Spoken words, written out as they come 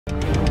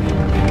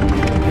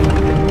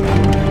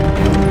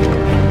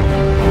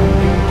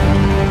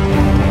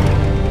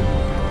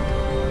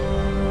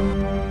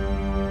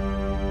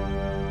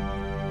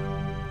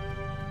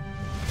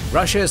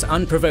Russia's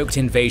unprovoked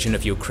invasion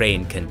of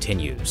Ukraine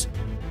continues.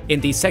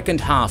 In the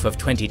second half of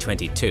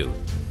 2022,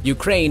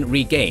 Ukraine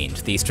regained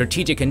the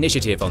strategic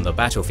initiative on the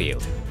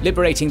battlefield,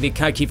 liberating the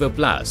Kharkiv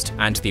Oblast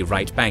and the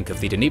right bank of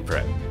the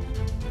Dnipro.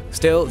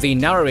 Still, the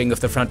narrowing of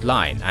the front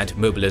line and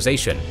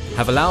mobilization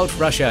have allowed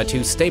Russia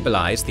to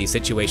stabilize the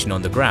situation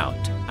on the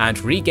ground and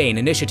regain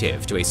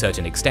initiative to a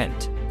certain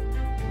extent.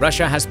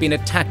 Russia has been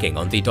attacking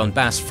on the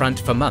Donbass front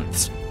for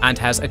months and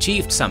has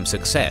achieved some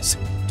success,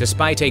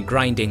 despite a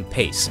grinding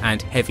pace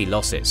and heavy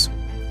losses.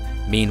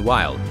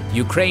 Meanwhile,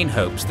 Ukraine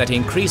hopes that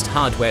increased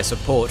hardware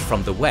support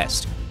from the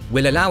West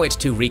will allow it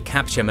to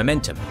recapture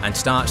momentum and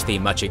start the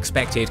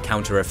much-expected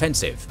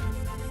counter-offensive.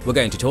 We're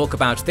going to talk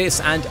about this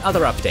and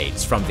other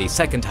updates from the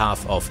second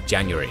half of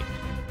January.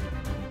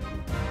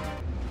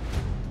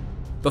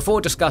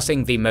 Before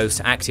discussing the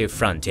most active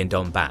front in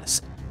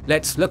Donbass,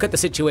 let's look at the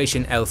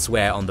situation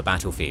elsewhere on the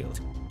battlefield.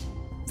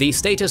 The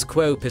status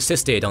quo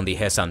persisted on the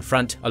Kherson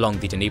front along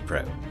the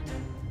Dnipro.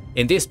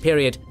 In this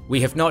period,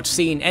 we have not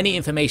seen any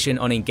information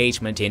on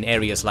engagement in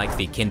areas like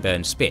the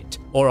Kinburn Spit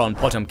or on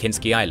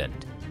Potomkinsky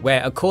Island,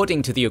 where,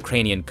 according to the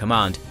Ukrainian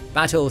command,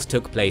 battles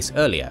took place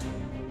earlier.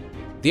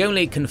 The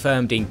only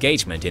confirmed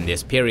engagement in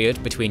this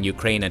period between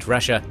Ukraine and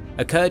Russia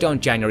occurred on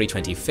January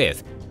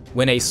 25th,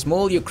 when a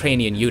small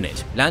Ukrainian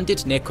unit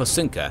landed near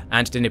Kosunka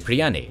and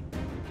Dnipryani.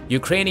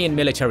 Ukrainian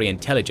military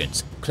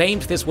intelligence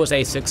claimed this was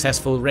a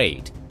successful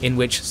raid, in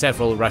which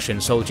several Russian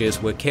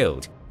soldiers were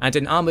killed and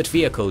an armored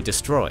vehicle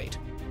destroyed.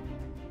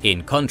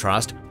 In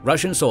contrast,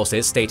 Russian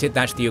sources stated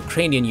that the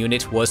Ukrainian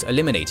unit was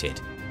eliminated.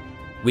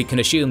 We can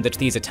assume that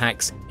these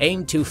attacks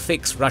aimed to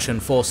fix Russian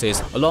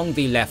forces along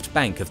the left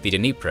bank of the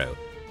Dnipro,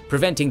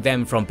 preventing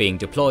them from being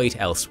deployed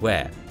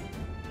elsewhere.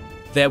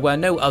 There were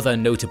no other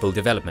notable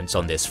developments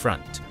on this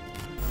front.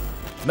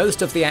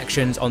 Most of the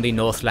actions on the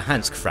North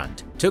Luhansk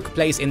front took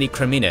place in the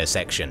Kreminna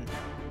section.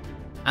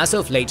 As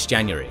of late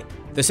January,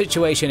 the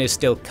situation is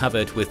still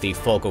covered with the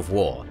fog of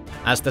war,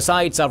 as the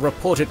sides are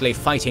reportedly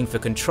fighting for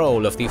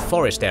control of the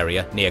forest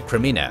area near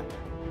Kreminna.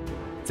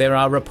 There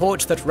are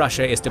reports that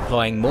Russia is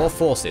deploying more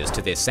forces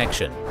to this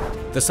section,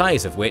 the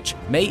size of which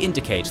may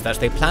indicate that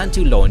they plan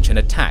to launch an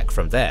attack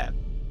from there.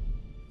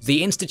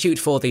 The Institute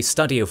for the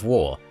Study of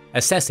War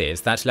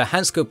assesses that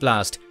Luhansk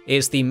Oblast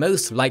is the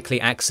most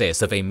likely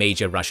axis of a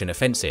major Russian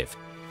offensive,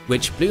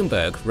 which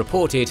Bloomberg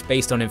reported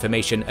based on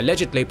information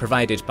allegedly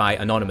provided by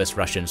anonymous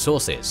Russian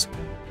sources.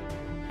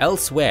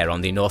 Elsewhere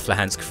on the North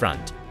Luhansk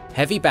front,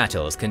 heavy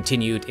battles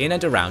continued in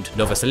and around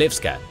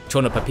Novoselivska,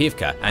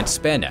 Chornopopivka and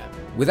Sperna,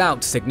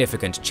 without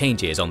significant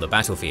changes on the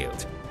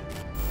battlefield.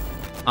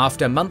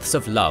 After months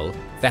of lull,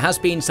 there has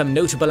been some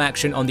notable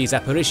action on the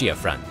Zaporizhia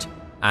front,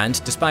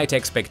 and despite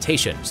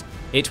expectations,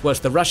 it was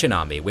the Russian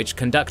army which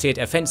conducted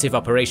offensive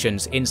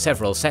operations in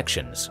several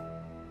sections.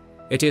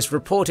 It is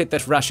reported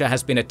that Russia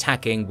has been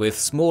attacking with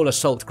small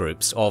assault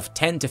groups of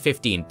 10 to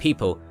 15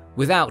 people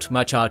without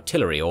much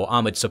artillery or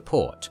armoured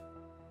support.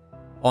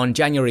 On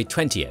January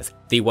 20th,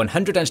 the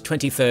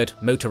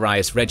 123rd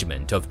Motorized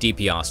Regiment of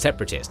DPR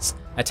separatists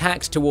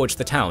attacked towards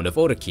the town of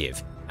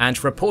Orokhiv and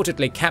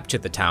reportedly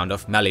captured the town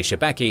of Mali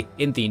Shebaki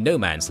in the no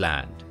man's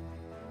land.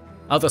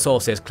 Other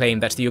sources claim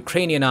that the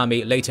Ukrainian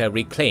army later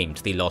reclaimed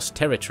the lost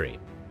territory.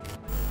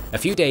 A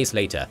few days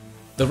later,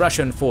 the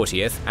Russian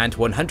 40th and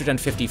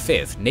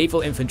 155th Naval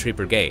Infantry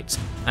Brigades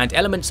and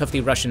elements of the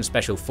Russian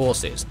Special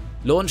Forces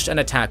launched an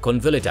attack on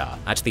Vuhledar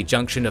at the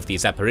junction of the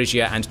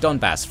Zaporizhia and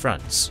Donbass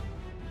fronts.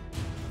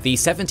 The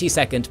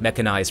 72nd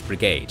Mechanized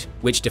Brigade,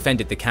 which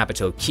defended the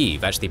capital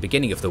Kyiv at the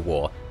beginning of the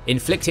war,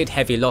 inflicted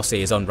heavy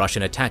losses on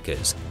Russian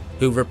attackers,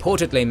 who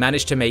reportedly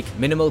managed to make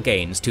minimal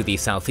gains to the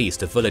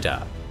southeast of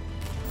Vuhledar.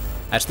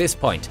 At this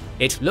point,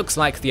 it looks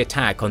like the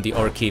attack on the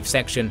Orokhiv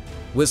section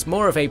was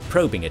more of a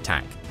probing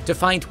attack to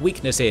find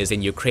weaknesses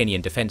in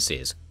Ukrainian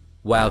defenses,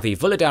 while the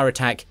Vuhledar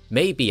attack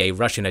may be a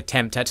Russian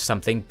attempt at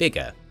something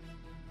bigger.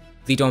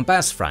 The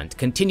Donbass front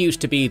continues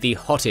to be the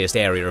hottest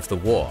area of the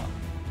war.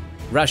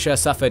 Russia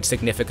suffered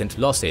significant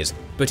losses,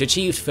 but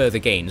achieved further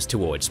gains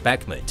towards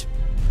Bakhmut.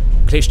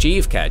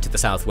 Klishchiivka to the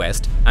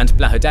southwest and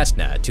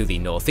Blahodatna to the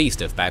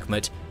northeast of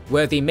Bakhmut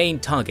were the main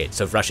targets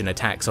of Russian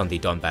attacks on the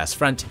Donbass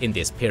front in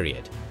this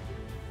period.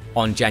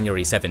 On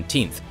January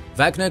 17th,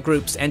 Wagner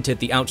groups entered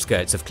the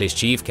outskirts of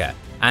Klishchiivka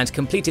and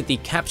completed the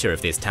capture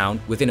of this town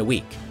within a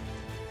week.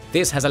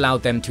 This has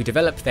allowed them to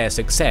develop their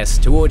success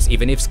towards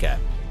Ivanivska.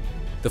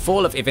 The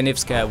fall of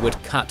Ivanivska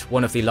would cut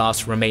one of the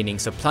last remaining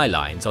supply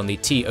lines on the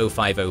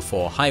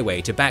T-0504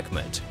 highway to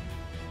Bakhmut.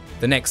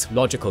 The next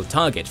logical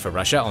target for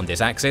Russia on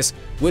this axis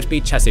would be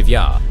Chasiv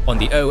Yar on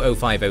the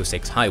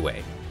O-0506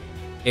 highway.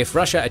 If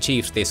Russia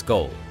achieves this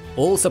goal,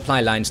 all supply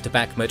lines to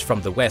Bakhmut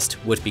from the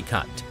west would be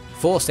cut,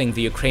 forcing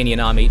the Ukrainian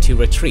army to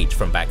retreat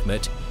from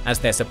Bakhmut, as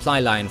their supply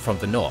line from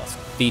the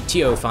north, the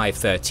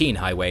T-0513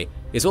 highway,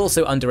 is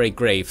also under a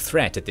grave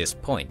threat at this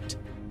point.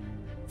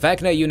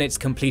 Wagner units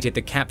completed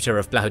the capture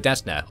of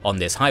Blahodatna on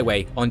this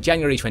highway on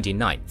January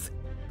 29th.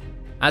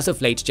 As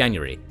of late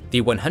January,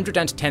 the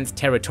 110th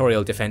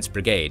Territorial Defense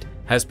Brigade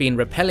has been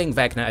repelling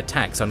Wagner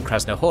attacks on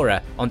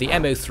Krasnohora on the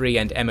MO3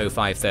 and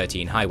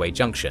MO513 highway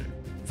junction.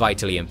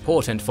 vitally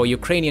important for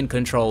Ukrainian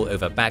control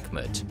over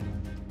Bakhmut.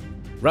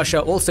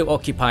 Russia also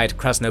occupied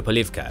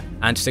Krasnopolivka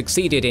and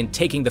succeeded in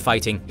taking the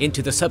fighting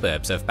into the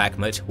suburbs of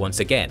Bakhmut once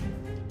again.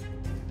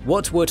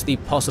 What would the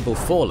possible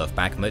fall of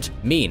Bakhmut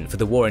mean for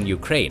the war in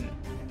Ukraine?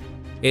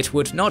 It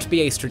would not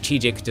be a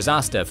strategic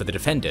disaster for the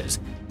defenders,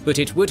 but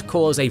it would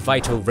cause a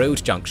vital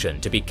road junction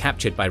to be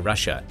captured by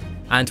Russia,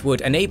 and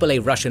would enable a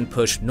Russian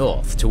push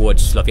north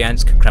towards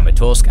Sloviansk,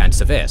 Kramatorsk and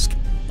Seversk,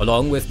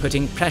 along with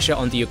putting pressure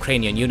on the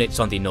Ukrainian units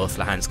on the North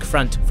Luhansk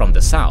front from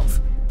the south.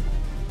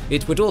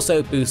 It would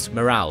also boost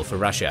morale for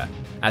Russia,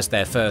 as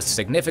their first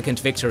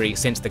significant victory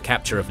since the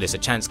capture of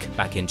Lysychansk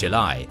back in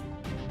July.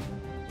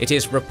 It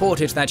is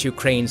reported that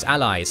Ukraine's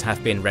allies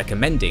have been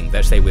recommending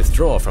that they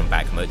withdraw from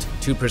Bakhmut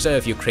to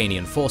preserve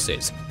Ukrainian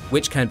forces,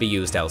 which can be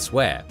used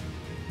elsewhere.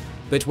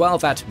 But while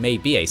that may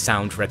be a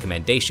sound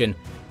recommendation,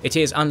 it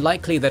is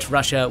unlikely that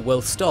Russia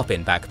will stop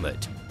in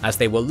Bakhmut, as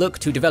they will look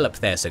to develop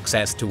their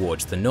success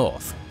towards the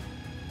north.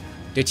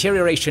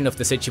 Deterioration of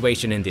the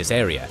situation in this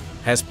area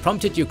has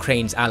prompted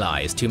Ukraine's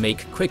allies to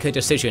make quicker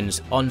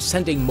decisions on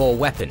sending more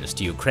weapons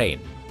to Ukraine.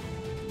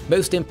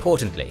 Most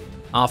importantly,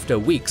 after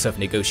weeks of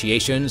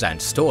negotiations and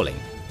stalling,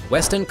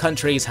 Western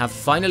countries have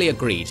finally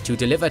agreed to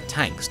deliver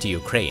tanks to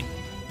Ukraine.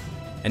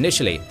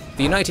 Initially,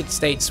 the United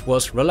States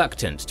was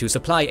reluctant to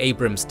supply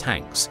Abrams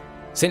tanks,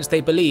 since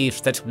they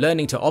believed that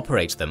learning to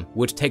operate them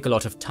would take a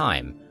lot of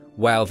time,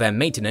 while their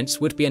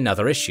maintenance would be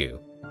another issue.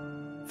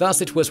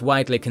 Thus, it was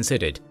widely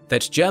considered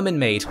that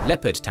German-made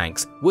Leopard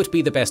tanks would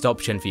be the best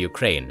option for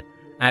Ukraine,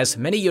 as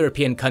many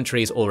European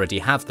countries already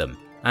have them,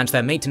 and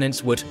their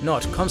maintenance would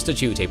not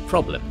constitute a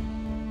problem.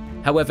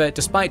 However,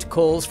 despite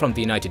calls from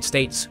the United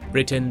States,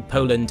 Britain,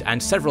 Poland,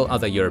 and several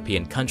other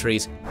European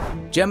countries,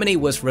 Germany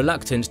was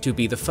reluctant to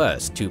be the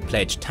first to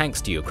pledge tanks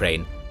to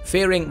Ukraine,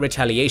 fearing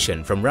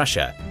retaliation from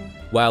Russia,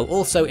 while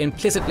also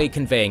implicitly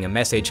conveying a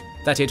message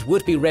that it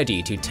would be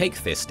ready to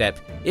take this step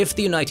if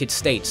the United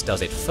States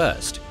does it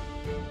first.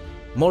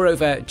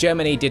 Moreover,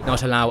 Germany did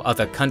not allow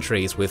other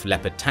countries with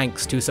Leopard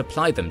tanks to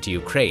supply them to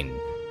Ukraine.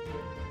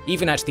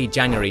 Even at the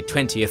January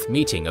 20th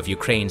meeting of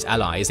Ukraine's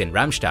allies in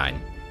Ramstein,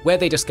 where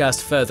they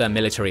discussed further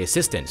military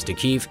assistance to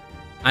Kyiv,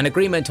 an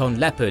agreement on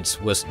Leopards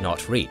was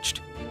not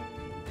reached.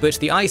 But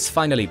the ice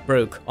finally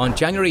broke on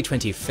January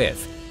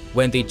 25th,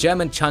 when the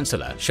German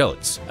Chancellor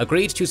Scholz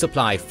agreed to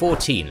supply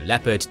 14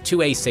 Leopard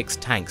 2A6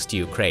 tanks to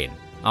Ukraine,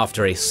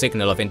 after a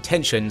signal of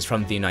intentions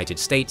from the United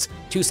States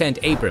to send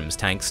Abrams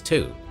tanks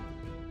too.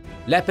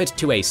 Leopard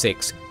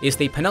 2A6 is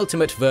the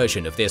penultimate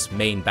version of this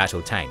main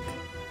battle tank.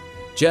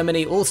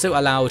 Germany also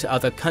allowed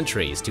other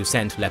countries to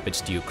send Leopards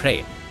to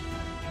Ukraine.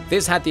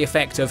 This had the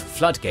effect of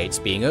floodgates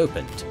being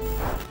opened.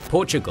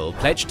 Portugal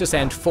pledged to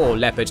send 4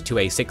 Leopard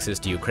 2A6s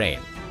to Ukraine.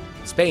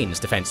 Spain's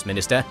defense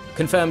minister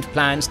confirmed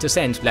plans to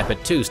send Leopard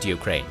 2s to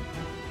Ukraine.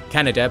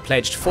 Canada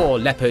pledged 4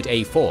 Leopard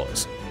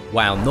A4s,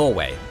 while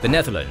Norway, the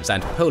Netherlands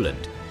and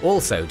Poland,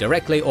 also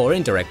directly or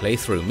indirectly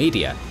through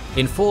media,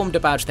 informed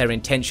about their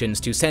intentions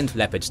to send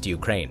Leopards to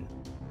Ukraine.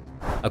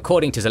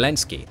 According to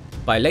Zelensky,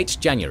 by late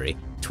January,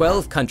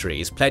 12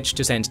 countries pledged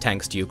to send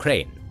tanks to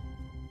Ukraine.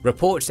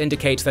 Reports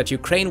indicate that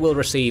Ukraine will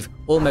receive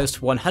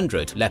almost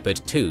 100 Leopard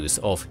 2s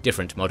of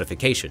different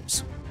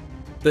modifications.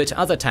 But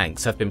other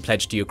tanks have been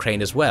pledged to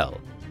Ukraine as well.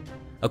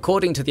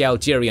 According to the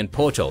Algerian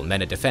portal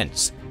Mena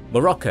Defense,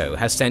 Morocco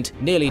has sent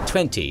nearly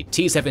 20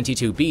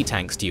 T-72B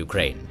tanks to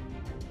Ukraine.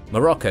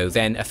 Morocco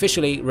then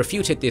officially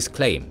refuted this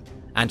claim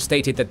and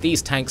stated that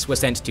these tanks were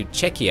sent to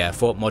Czechia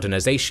for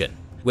modernization,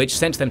 which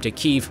sent them to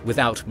Kyiv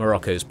without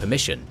Morocco's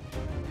permission.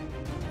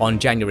 On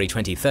January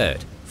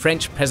 23rd,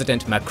 French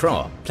President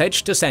Macron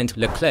pledged to send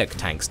Leclerc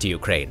tanks to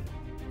Ukraine.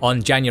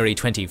 On January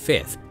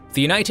 25th,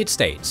 the United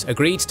States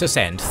agreed to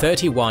send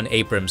 31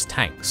 Abrams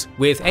tanks,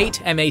 with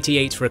 8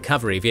 M88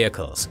 recovery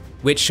vehicles,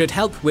 which should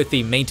help with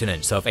the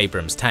maintenance of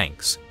Abrams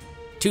tanks.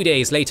 2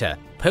 days later,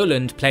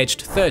 Poland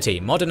pledged 30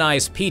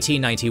 modernized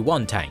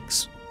PT-91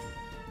 tanks.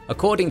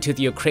 According to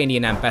the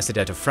Ukrainian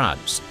ambassador to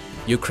France,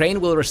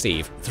 Ukraine will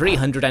receive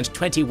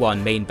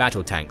 321 main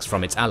battle tanks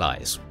from its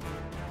allies.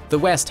 The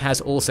West has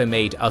also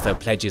made other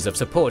pledges of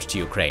support to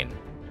Ukraine.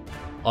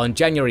 On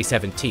January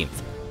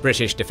 17th,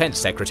 British Defence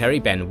Secretary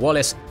Ben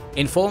Wallace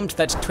informed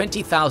that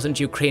 20,000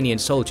 Ukrainian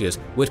soldiers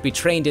would be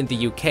trained in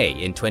the UK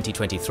in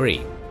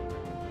 2023.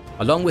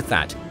 Along with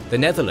that, the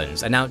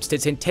Netherlands announced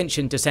its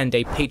intention to send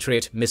a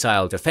Patriot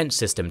missile defence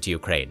system to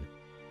Ukraine,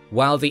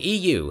 while the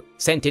EU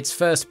sent its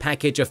first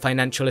package of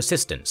financial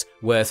assistance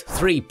worth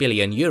 €3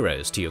 billion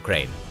to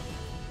Ukraine.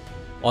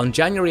 On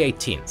January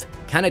 18th,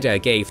 Canada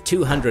gave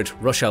 200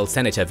 Rochelle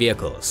Senator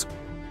vehicles.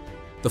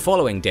 The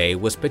following day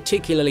was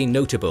particularly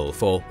notable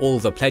for all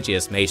the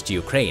pledges made to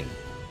Ukraine.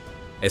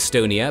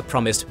 Estonia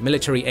promised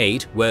military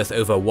aid worth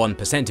over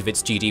 1% of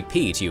its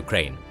GDP to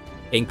Ukraine,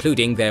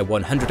 including their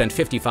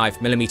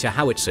 155mm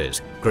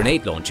howitzers,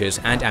 grenade launchers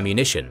and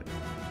ammunition.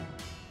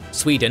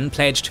 Sweden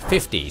pledged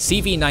 50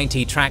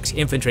 CV-90 tracked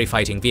infantry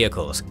fighting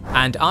vehicles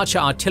and Archer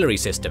artillery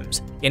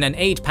systems in an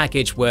aid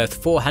package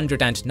worth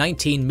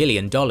 $419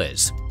 million.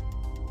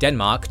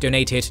 Denmark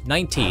donated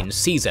 19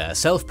 Caesar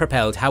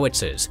self-propelled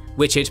howitzers,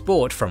 which it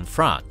bought from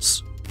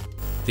France.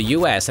 The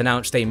US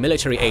announced a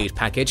military aid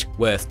package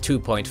worth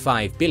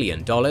 $2.5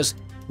 billion,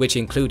 which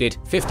included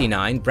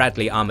 59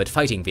 Bradley armored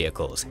fighting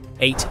vehicles,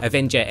 8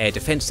 Avenger air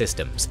defense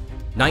systems,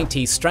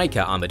 90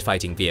 Stryker armored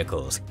fighting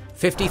vehicles,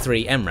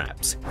 53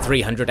 MRAPs,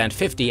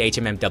 350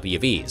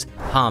 HMMWVs,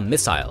 HARM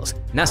missiles,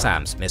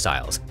 NASAMS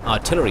missiles,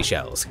 artillery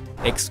shells,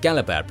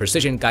 Excalibur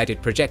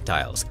precision-guided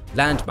projectiles,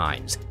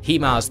 landmines,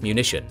 HIMARS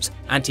munitions,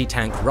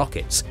 anti-tank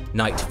rockets,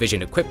 night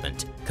vision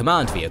equipment,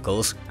 command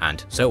vehicles,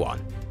 and so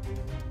on.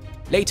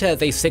 Later,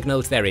 they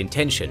signaled their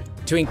intention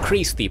to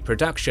increase the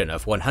production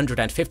of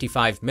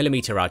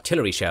 155mm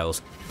artillery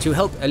shells to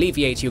help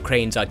alleviate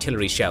Ukraine's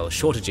artillery shell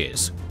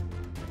shortages.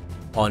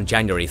 On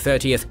January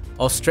 30th,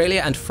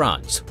 Australia and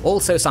France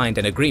also signed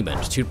an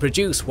agreement to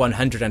produce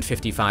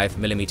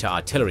 155mm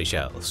artillery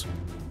shells.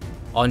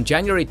 On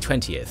January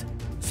 20th,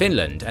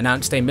 Finland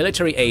announced a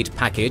military aid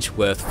package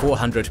worth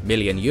 €400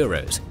 million,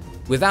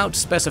 without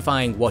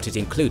specifying what it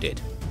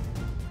included.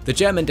 The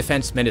German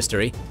Defense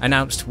Ministry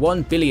announced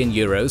 €1 billion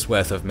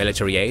worth of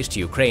military aid to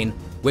Ukraine,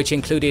 which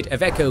included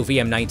Iveco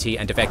VM90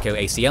 and Iveco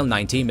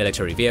ACL90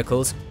 military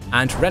vehicles,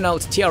 and Renault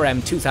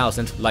TRM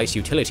 2000 light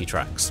utility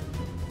trucks.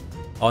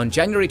 On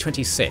January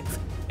 26th,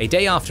 a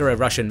day after a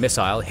Russian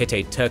missile hit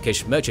a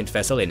Turkish merchant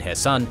vessel in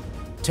Kherson,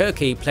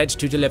 Turkey pledged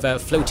to deliver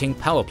floating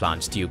power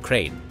plants to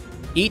Ukraine,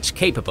 each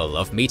capable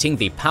of meeting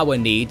the power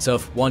needs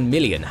of 1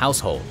 million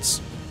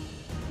households.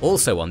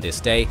 Also on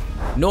this day,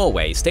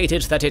 Norway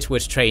stated that it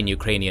would train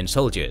Ukrainian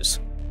soldiers.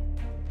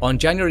 On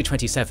January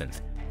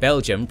 27th,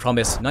 Belgium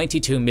promised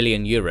 €92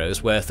 million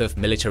worth of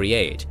military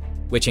aid,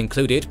 which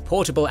included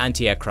portable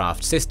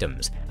anti-aircraft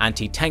systems,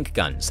 anti-tank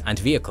guns, and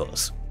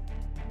vehicles.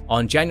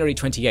 On January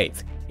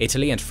 28th,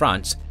 Italy and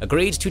France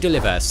agreed to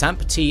deliver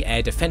SAMP-T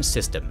air defense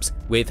systems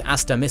with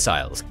Asta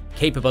missiles,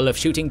 capable of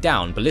shooting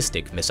down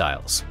ballistic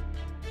missiles.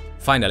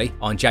 Finally,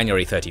 on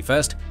January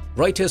 31st,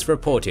 Reuters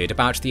reported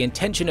about the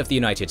intention of the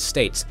United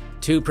States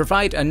to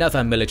provide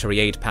another military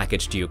aid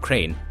package to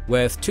Ukraine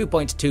worth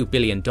 $2.2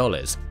 billion,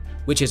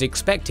 which is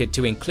expected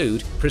to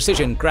include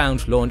precision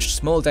ground-launched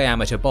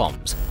small-diameter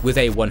bombs with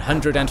a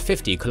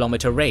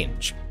 150-kilometer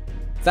range.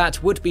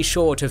 That would be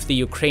short of the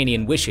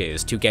Ukrainian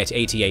wishes to get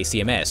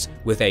ATACMS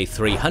with a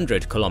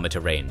 300-kilometer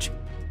range,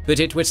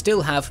 but it would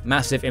still have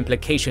massive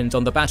implications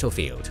on the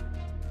battlefield.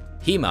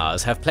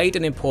 HIMARS have played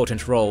an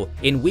important role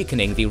in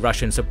weakening the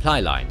Russian supply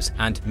lines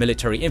and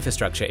military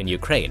infrastructure in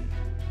Ukraine,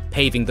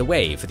 paving the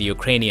way for the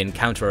Ukrainian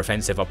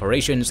counter-offensive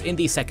operations in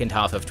the second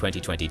half of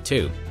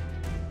 2022.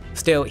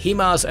 Still,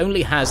 HIMARS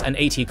only has an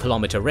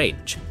 80-kilometer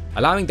range,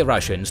 allowing the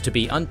Russians to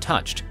be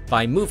untouched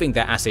by moving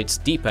their assets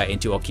deeper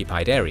into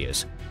occupied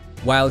areas,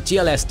 while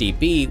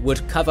GLSDB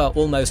would cover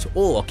almost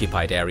all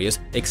occupied areas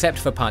except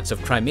for parts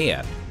of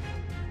Crimea.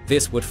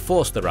 This would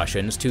force the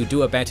Russians to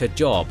do a better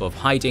job of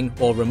hiding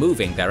or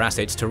removing their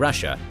assets to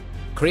Russia,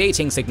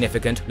 creating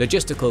significant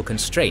logistical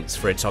constraints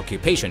for its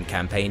occupation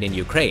campaign in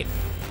Ukraine.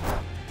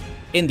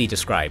 In the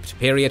described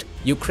period,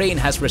 Ukraine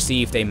has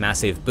received a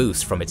massive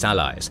boost from its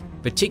allies,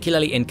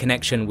 particularly in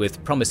connection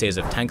with promises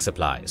of tank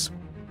supplies.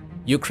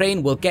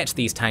 Ukraine will get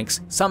these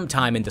tanks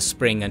sometime in the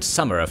spring and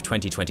summer of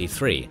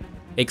 2023,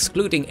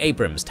 excluding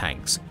Abrams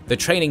tanks, the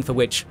training for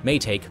which may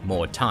take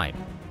more time.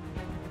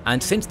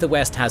 And since the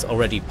West has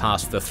already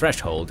passed the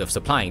threshold of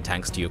supplying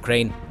tanks to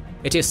Ukraine,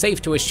 it is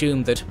safe to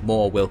assume that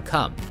more will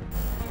come.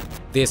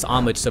 This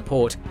armoured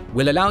support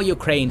will allow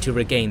Ukraine to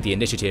regain the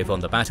initiative on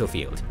the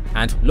battlefield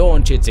and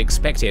launch its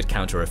expected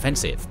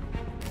counter-offensive.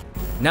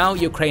 Now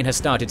Ukraine has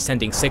started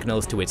sending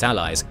signals to its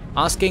allies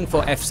asking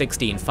for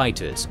F-16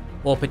 fighters,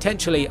 or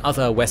potentially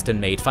other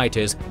Western-made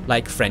fighters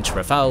like French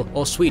Rafale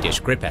or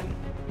Swedish Gripen.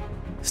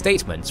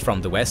 Statements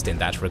from the West in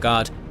that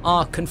regard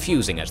are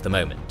confusing at the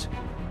moment.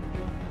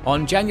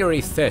 On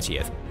January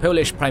 30th,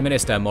 Polish Prime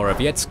Minister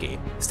Morawiecki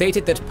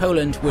stated that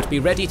Poland would be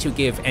ready to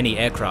give any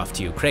aircraft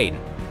to Ukraine,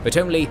 but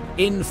only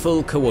in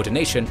full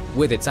coordination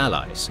with its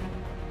allies.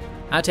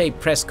 At a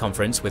press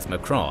conference with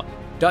Macron,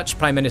 Dutch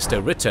Prime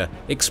Minister Rutte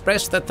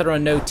expressed that there are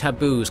no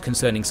taboos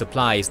concerning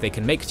supplies they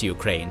can make to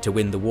Ukraine to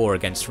win the war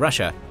against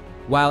Russia,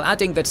 while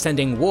adding that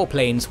sending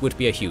warplanes would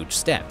be a huge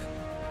step.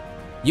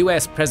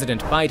 US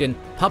President Biden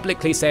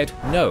publicly said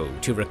no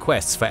to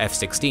requests for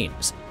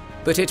F-16s,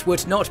 but it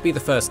would not be the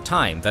first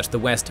time that the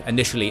West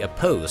initially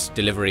opposed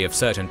delivery of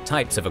certain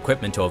types of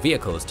equipment or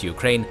vehicles to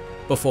Ukraine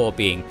before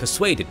being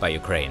persuaded by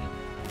Ukraine.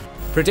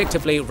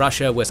 Predictably,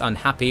 Russia was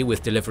unhappy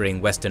with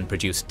delivering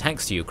Western-produced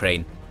tanks to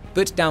Ukraine,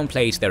 but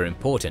downplayed their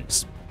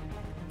importance.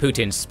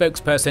 Putin's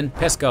spokesperson,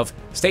 Peskov,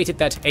 stated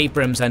that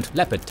Abrams and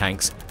Leopard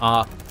tanks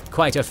are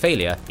quite a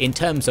failure in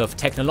terms of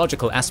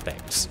technological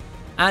aspects,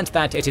 and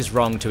that it is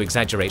wrong to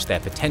exaggerate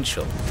their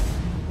potential.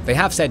 They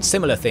have said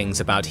similar things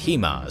about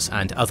HIMARS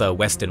and other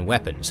Western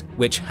weapons,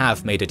 which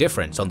have made a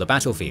difference on the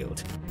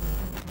battlefield.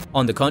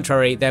 On the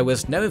contrary, there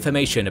was no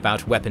information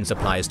about weapon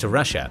supplies to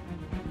Russia.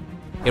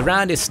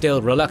 Iran is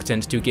still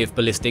reluctant to give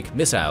ballistic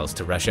missiles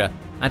to Russia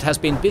and has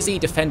been busy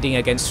defending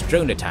against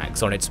drone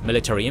attacks on its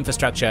military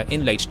infrastructure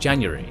in late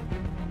January.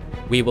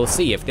 We will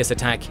see if this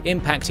attack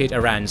impacted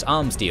Iran's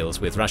arms deals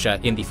with Russia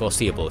in the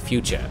foreseeable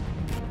future.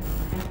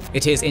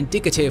 It is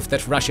indicative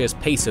that Russia's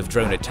pace of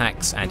drone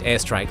attacks and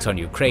airstrikes on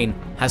Ukraine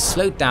has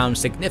slowed down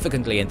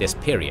significantly in this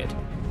period,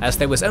 as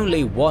there was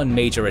only one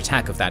major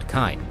attack of that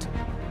kind.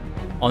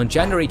 On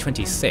January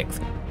 26th,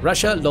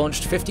 Russia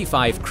launched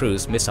 55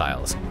 cruise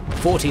missiles,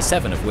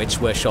 47 of which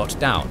were shot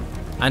down,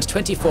 and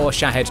 24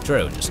 Shahed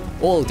drones,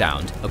 all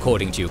downed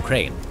according to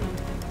Ukraine.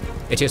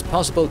 It is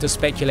possible to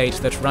speculate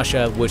that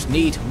Russia would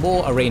need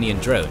more Iranian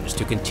drones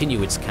to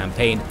continue its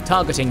campaign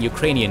targeting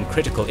Ukrainian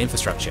critical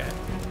infrastructure.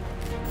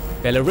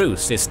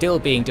 Belarus is still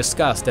being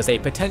discussed as a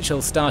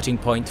potential starting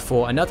point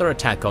for another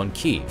attack on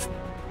Kyiv.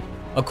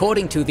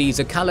 According to the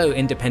Zakalo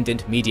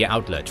independent media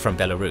outlet from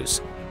Belarus,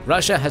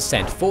 Russia has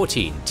sent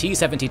 14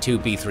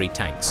 T-72B3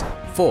 tanks,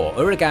 4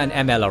 Uragan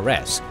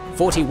MLRS,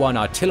 41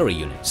 artillery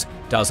units,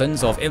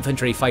 dozens of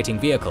infantry fighting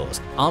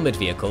vehicles, armored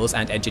vehicles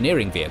and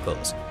engineering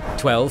vehicles,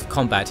 12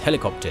 combat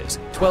helicopters,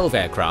 12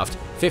 aircraft,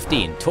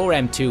 15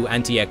 Tor-M2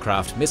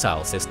 anti-aircraft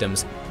missile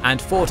systems,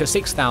 and 4,000 to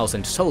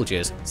 6,000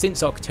 soldiers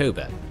since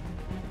October.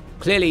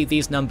 Clearly,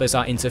 these numbers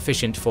are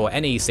insufficient for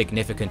any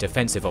significant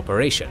offensive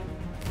operation.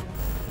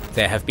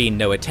 There have been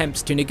no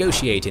attempts to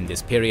negotiate in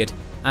this period,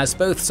 as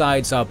both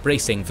sides are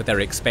bracing for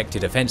their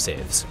expected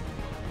offensives.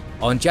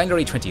 On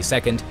January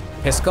 22nd,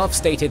 Peskov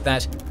stated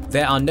that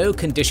there are no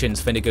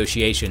conditions for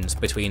negotiations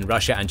between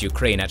Russia and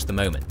Ukraine at the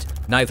moment,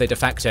 neither de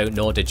facto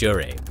nor de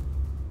jure.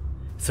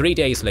 3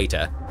 days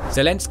later,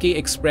 Zelensky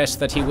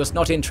expressed that he was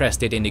not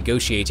interested in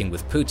negotiating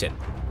with Putin,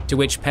 to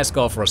which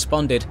Peskov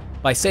responded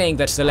by saying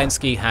that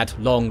Zelensky had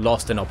long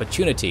lost an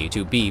opportunity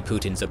to be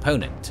Putin's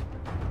opponent.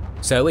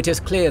 So it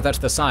is clear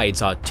that the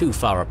sides are too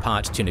far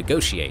apart to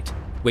negotiate,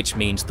 which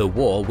means the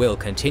war will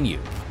continue.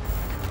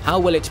 How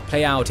will it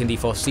play out in the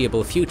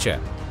foreseeable future?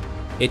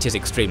 It is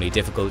extremely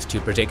difficult to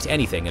predict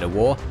anything in a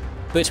war,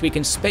 but we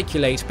can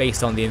speculate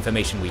based on the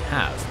information we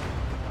have.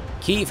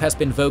 Kyiv has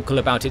been vocal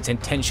about its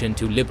intention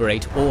to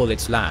liberate all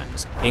its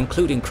lands,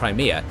 including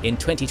Crimea, in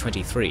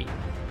 2023.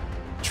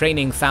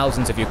 Training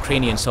thousands of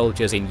Ukrainian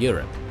soldiers in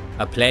Europe,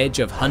 a pledge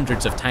of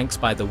hundreds of tanks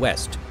by the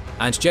West,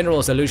 and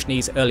General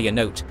Zaluzhny's earlier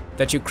note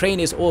that Ukraine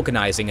is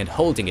organizing and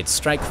holding its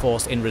strike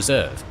force in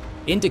reserve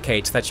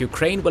indicates that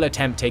Ukraine will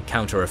attempt a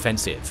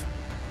counter-offensive.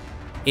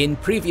 In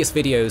previous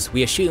videos,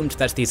 we assumed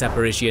that the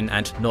Zaporizhian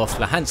and North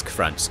Luhansk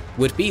fronts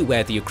would be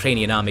where the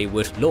Ukrainian army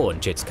would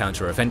launch its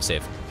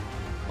counter-offensive.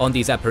 On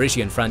the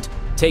Zaporizhian front,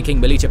 taking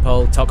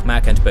Melitopol,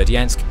 Tokmak and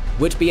Berdyansk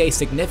would be a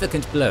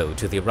significant blow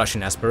to the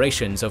Russian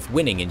aspirations of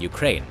winning in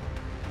Ukraine.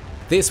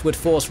 This would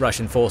force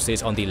Russian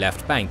forces on the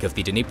left bank of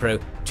the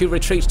Dnipro to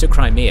retreat to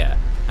Crimea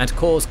and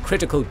cause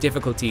critical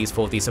difficulties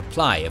for the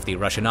supply of the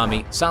Russian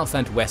army south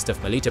and west of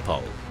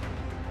Melitopol.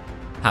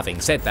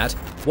 Having said that,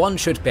 one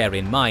should bear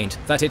in mind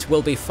that it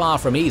will be far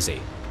from easy.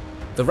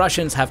 The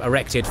Russians have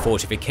erected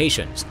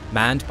fortifications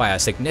manned by a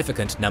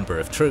significant number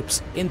of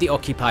troops in the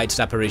occupied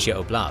Zaporizhia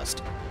Oblast,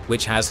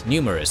 which has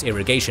numerous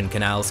irrigation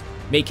canals,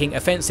 making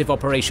offensive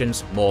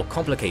operations more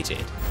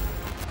complicated.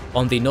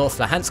 On the North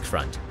Luhansk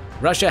front,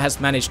 Russia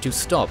has managed to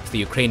stop the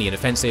Ukrainian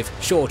offensive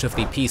short of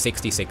the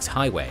P-66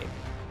 highway.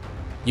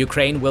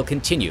 Ukraine will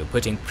continue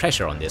putting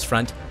pressure on this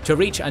front to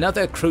reach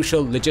another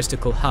crucial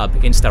logistical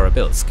hub in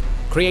Starobilsk,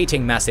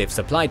 creating massive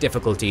supply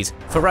difficulties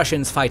for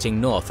Russians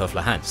fighting north of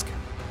Luhansk.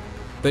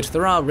 But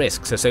there are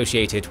risks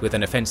associated with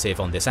an offensive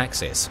on this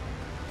axis.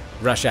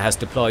 Russia has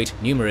deployed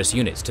numerous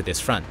units to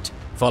this front,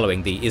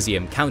 following the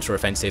Izium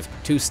counteroffensive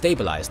to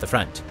stabilize the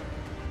front.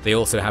 They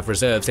also have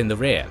reserves in the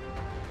rear.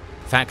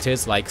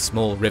 Factors like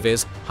small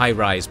rivers,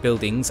 high-rise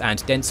buildings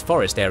and dense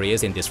forest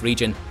areas in this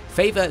region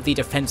favor the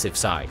defensive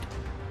side.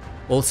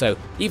 Also,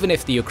 even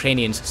if the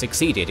Ukrainians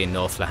succeeded in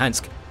North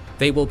Luhansk,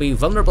 they will be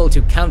vulnerable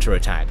to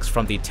counterattacks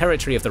from the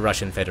territory of the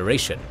Russian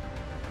Federation.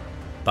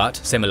 But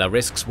similar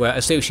risks were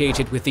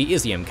associated with the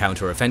Izium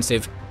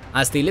counteroffensive,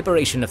 as the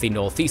liberation of the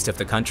northeast of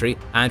the country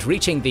and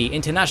reaching the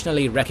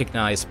internationally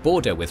recognized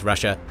border with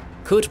Russia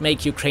could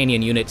make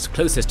Ukrainian units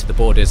closest to the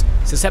borders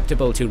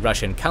susceptible to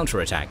Russian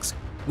counterattacks,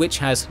 which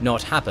has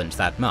not happened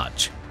that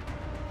much.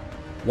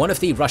 One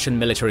of the Russian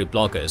military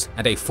bloggers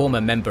and a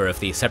former member of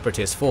the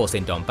separatist force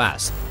in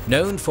Donbass,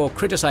 known for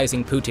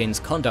criticizing Putin's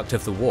conduct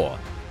of the war,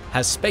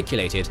 has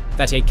speculated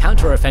that a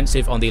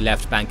counteroffensive on the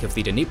left bank of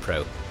the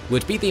Dnipro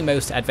would be the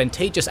most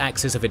advantageous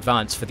axis of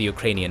advance for the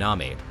Ukrainian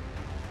army.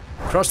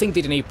 Crossing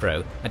the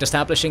Dnipro and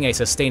establishing a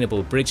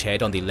sustainable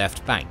bridgehead on the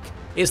left bank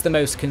is the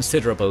most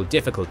considerable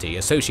difficulty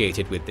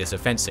associated with this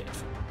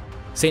offensive.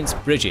 Since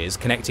bridges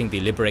connecting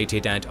the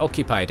liberated and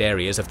occupied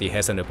areas of the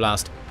Kherson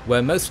Oblast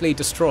were mostly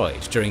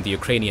destroyed during the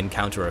Ukrainian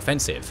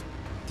counteroffensive,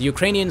 the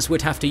Ukrainians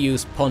would have to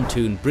use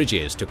pontoon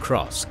bridges to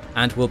cross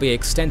and will be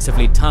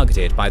extensively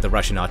targeted by the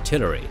Russian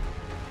artillery.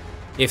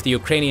 If the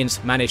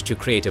Ukrainians manage to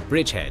create a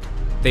bridgehead,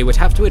 they would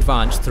have to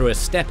advance through a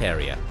steppe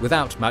area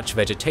without much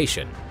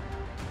vegetation.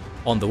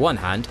 On the one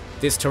hand,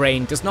 this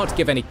terrain does not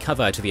give any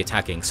cover to the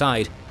attacking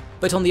side,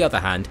 but on the other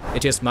hand,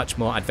 it is much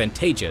more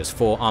advantageous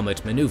for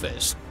armoured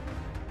maneuvers.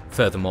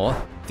 Furthermore,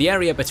 the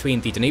area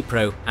between the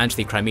Dnipro and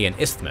the Crimean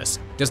Isthmus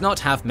does not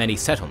have many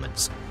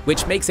settlements,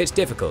 which makes it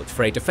difficult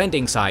for a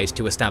defending side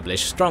to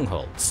establish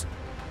strongholds.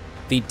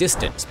 The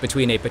distance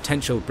between a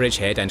potential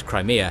bridgehead and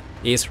Crimea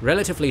is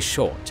relatively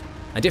short,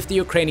 and if the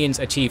Ukrainians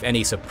achieve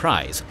any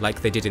surprise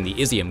like they did in the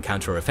Izium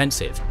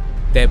counteroffensive,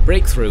 their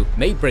breakthrough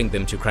may bring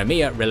them to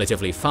Crimea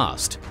relatively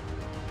fast.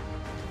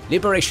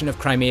 Liberation of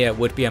Crimea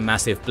would be a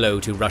massive blow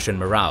to Russian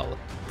morale,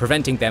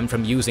 preventing them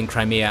from using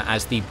Crimea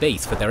as the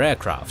base for their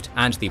aircraft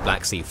and the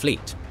Black Sea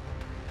Fleet.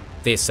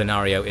 This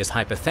scenario is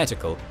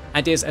hypothetical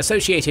and is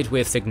associated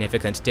with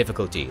significant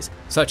difficulties,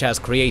 such as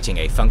creating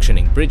a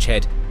functioning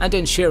bridgehead and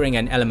ensuring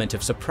an element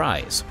of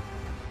surprise.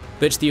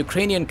 But the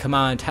Ukrainian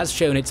command has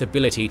shown its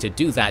ability to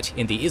do that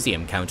in the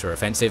Izium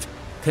counteroffensive,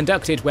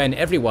 conducted when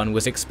everyone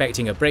was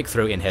expecting a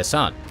breakthrough in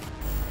Kherson.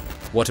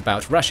 What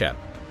about Russia?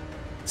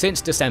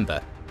 Since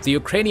December, the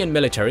Ukrainian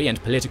military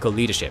and political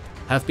leadership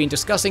have been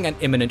discussing an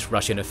imminent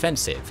Russian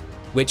offensive,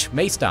 which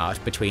may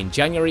start between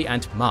January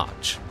and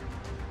March.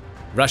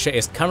 Russia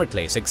is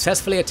currently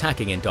successfully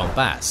attacking in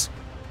Donbass.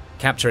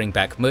 Capturing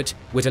Bakhmut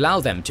would allow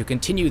them to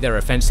continue their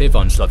offensive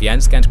on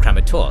Sloviansk and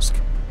Kramatorsk,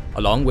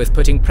 along with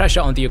putting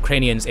pressure on the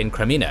Ukrainians in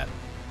Crimea.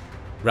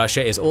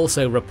 Russia is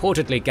also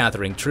reportedly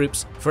gathering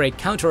troops for a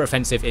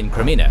counteroffensive in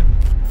Crimea.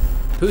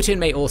 Putin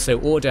may also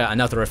order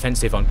another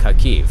offensive on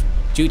Kharkiv,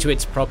 due to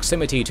its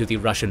proximity to the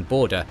Russian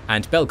border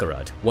and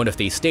Belgorod, one of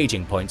the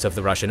staging points of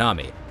the Russian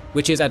army,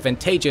 which is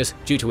advantageous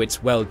due to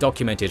its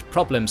well-documented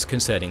problems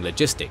concerning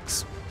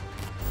logistics.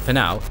 For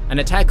now, an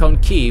attack on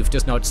Kyiv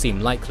does not seem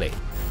likely.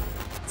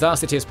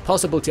 Thus, it is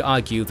possible to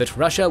argue that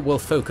Russia will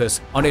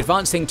focus on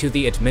advancing to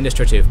the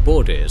administrative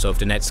borders of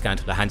Donetsk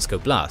and Luhansk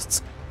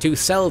oblasts to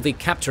sell the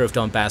capture of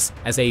Donbass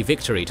as a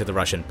victory to the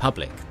Russian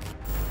public.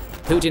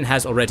 Putin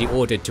has already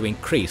ordered to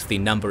increase the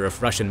number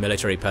of Russian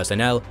military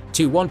personnel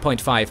to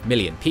 1.5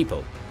 million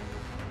people.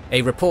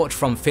 A report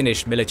from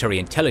Finnish military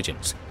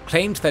intelligence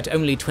claimed that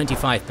only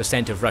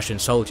 25% of Russian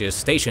soldiers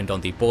stationed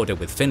on the border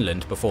with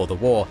Finland before the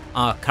war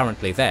are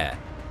currently there,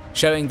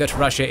 showing that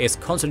Russia is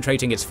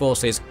concentrating its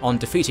forces on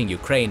defeating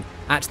Ukraine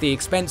at the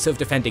expense of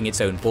defending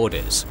its own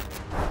borders.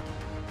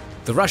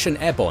 The Russian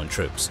airborne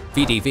troops,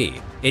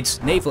 VDV,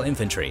 its naval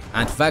infantry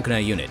and Wagner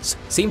units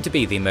seem to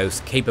be the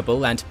most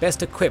capable and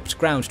best equipped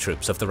ground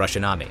troops of the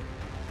Russian army.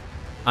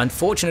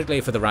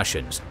 Unfortunately for the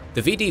Russians,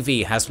 the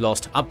VDV has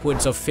lost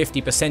upwards of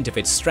 50% of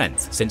its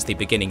strength since the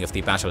beginning of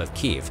the Battle of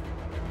Kyiv,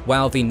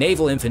 while the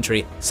naval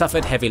infantry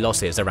suffered heavy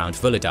losses around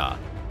Vuhledar,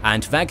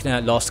 and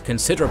Wagner lost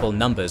considerable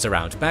numbers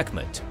around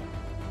Bakhmut.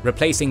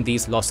 Replacing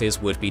these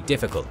losses would be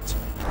difficult.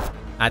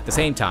 At the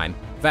same time,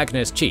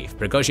 Wagner's chief,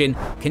 Prigozhin,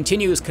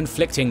 continues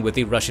conflicting with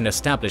the Russian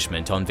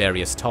establishment on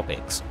various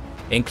topics,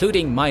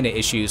 including minor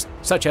issues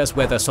such as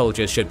whether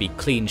soldiers should be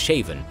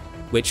clean-shaven,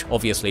 which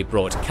obviously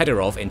brought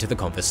Kadyrov into the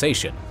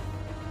conversation.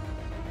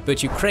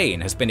 But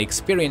Ukraine has been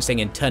experiencing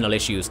internal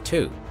issues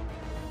too.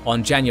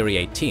 On January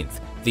 18th,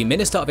 the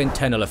Minister of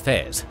Internal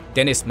Affairs,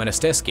 Denis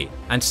Monastersky,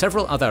 and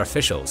several other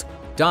officials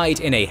died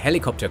in a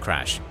helicopter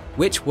crash,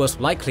 which was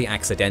likely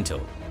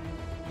accidental.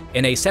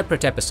 In a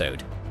separate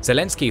episode,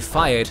 Zelensky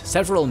fired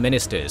several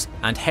ministers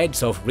and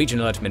heads of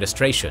regional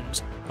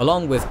administrations,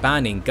 along with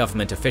banning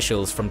government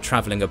officials from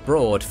traveling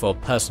abroad for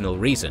personal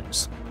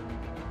reasons.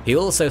 He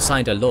also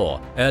signed a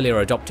law, earlier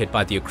adopted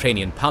by the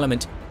Ukrainian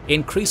parliament,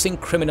 increasing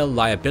criminal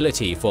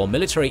liability for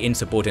military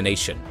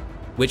insubordination,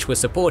 which was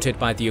supported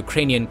by the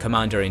Ukrainian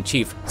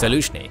commander-in-chief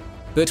Zaluzhny,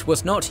 but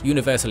was not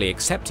universally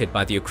accepted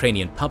by the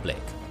Ukrainian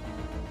public.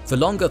 The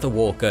longer the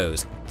war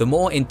goes, the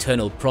more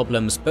internal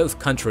problems both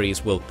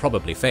countries will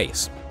probably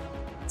face.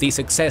 The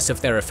success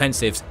of their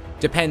offensives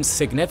depends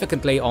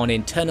significantly on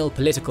internal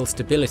political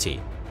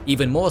stability,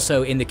 even more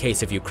so in the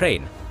case of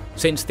Ukraine,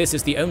 since this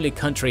is the only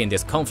country in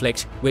this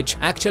conflict which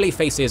actually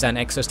faces an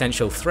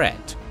existential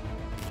threat.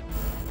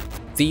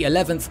 The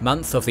 11th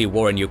month of the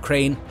war in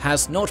Ukraine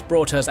has not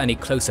brought us any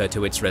closer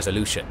to its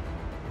resolution.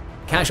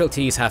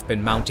 Casualties have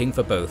been mounting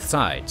for both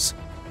sides.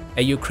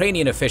 A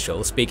Ukrainian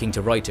official speaking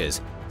to Reuters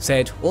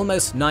said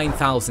almost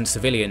 9,000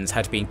 civilians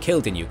had been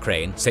killed in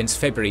Ukraine since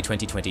February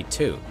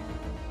 2022.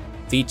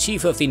 The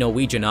chief of the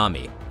Norwegian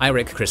army,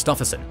 Eirik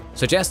Kristoffersen,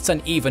 suggests an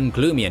even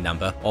gloomier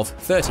number of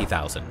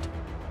 30,000.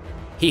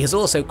 He has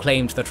also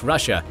claimed that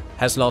Russia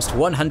has lost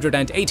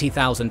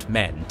 180,000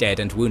 men dead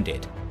and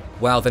wounded,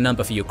 while the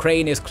number for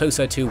Ukraine is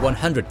closer to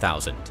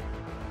 100,000.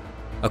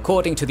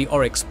 According to the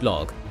Oryx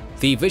blog,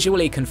 the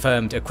visually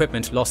confirmed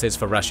equipment losses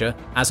for Russia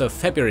as of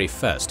February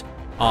 1st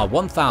are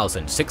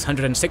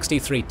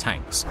 1,663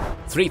 tanks,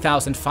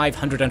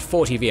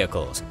 3,540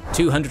 vehicles,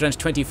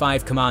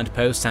 225 command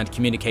posts and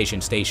communication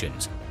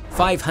stations,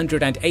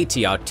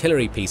 580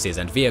 artillery pieces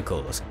and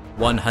vehicles,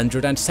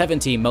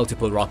 170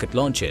 multiple rocket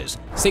launchers,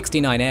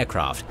 69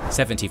 aircraft,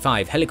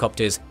 75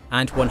 helicopters,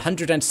 and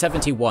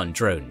 171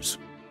 drones.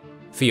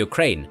 For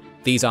Ukraine,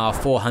 these are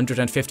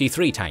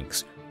 453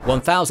 tanks,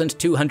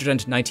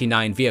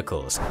 1,299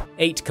 vehicles,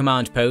 8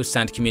 command posts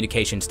and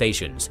communication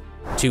stations,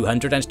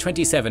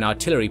 227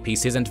 artillery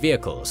pieces and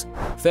vehicles,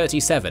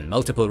 37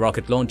 multiple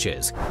rocket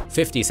launchers,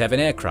 57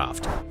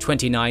 aircraft,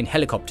 29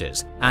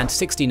 helicopters, and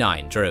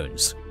 69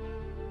 drones.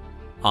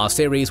 Our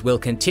series will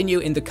continue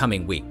in the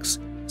coming weeks,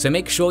 so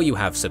make sure you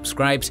have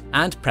subscribed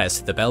and press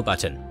the bell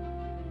button.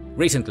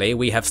 Recently,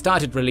 we have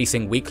started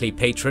releasing weekly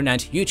Patreon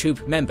and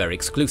YouTube member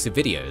exclusive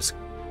videos.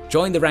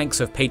 Join the ranks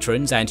of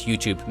patrons and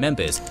YouTube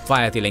members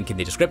via the link in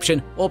the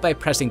description or by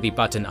pressing the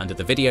button under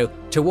the video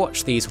to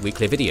watch these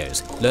weekly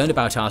videos, learn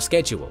about our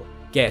schedule,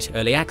 get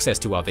early access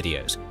to our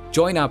videos,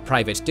 join our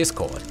private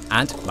Discord,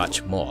 and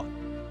much more.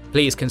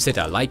 Please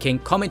consider liking,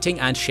 commenting,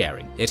 and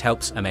sharing. It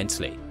helps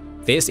immensely.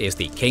 This is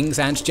the Kings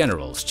and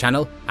Generals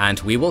channel, and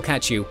we will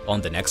catch you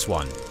on the next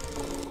one.